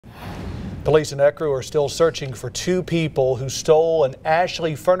Police in Ecru are still searching for two people who stole an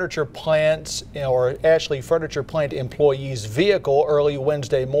Ashley Furniture Plant employee's vehicle early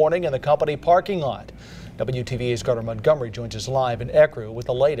Wednesday morning in the company parking lot. WTVA's Carter Montgomery joins us live in Ecru with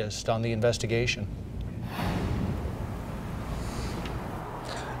the latest on the investigation.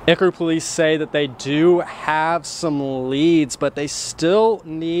 Ecru police say that they do have some leads, but they still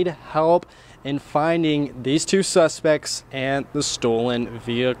need help in finding these two suspects and the stolen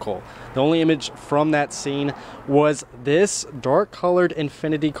vehicle. The only image from that scene was this dark-colored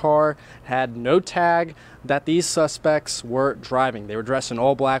Infiniti car, had no tag that these suspects were driving. They were dressed in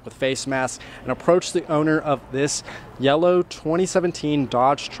all black with face masks and approached the owner of this yellow 2017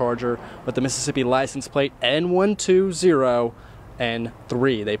 Dodge Charger with the Mississippi license plate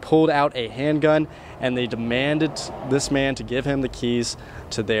N120N3. They pulled out a handgun and they demanded this man to give him the keys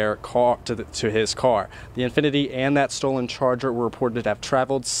to their car, to his car. The Infiniti and that stolen Charger were reported to have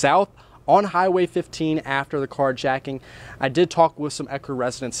traveled south on Highway 15 after the carjacking. I did talk with some Ecru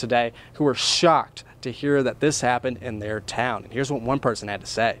residents today who were shocked to hear that this happened in their town. And here's what one person had to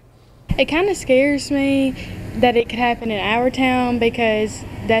say. It kind of scares me that it could happen in our town because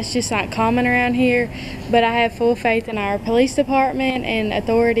that's just not common around here, but I have full faith in our police department and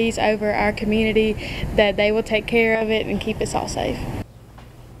authorities over our community that they will take care of it and keep us all safe.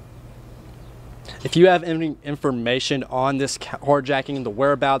 If you have any information on this carjacking, the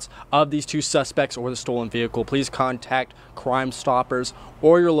whereabouts of these two suspects or the stolen vehicle, please contact Crime Stoppers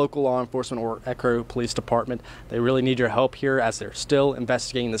or your local law enforcement or Ecru Police Department. They really need your help here as they're still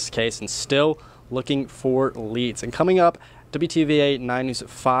investigating this case and still looking for leads. And coming up, WTVA 9 News at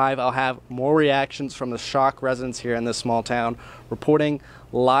 5, I'll have more reactions from the shocked residents here in this small town. Reporting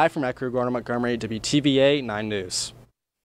live from Ecru, Carter Montgomery, WTVA 9 News.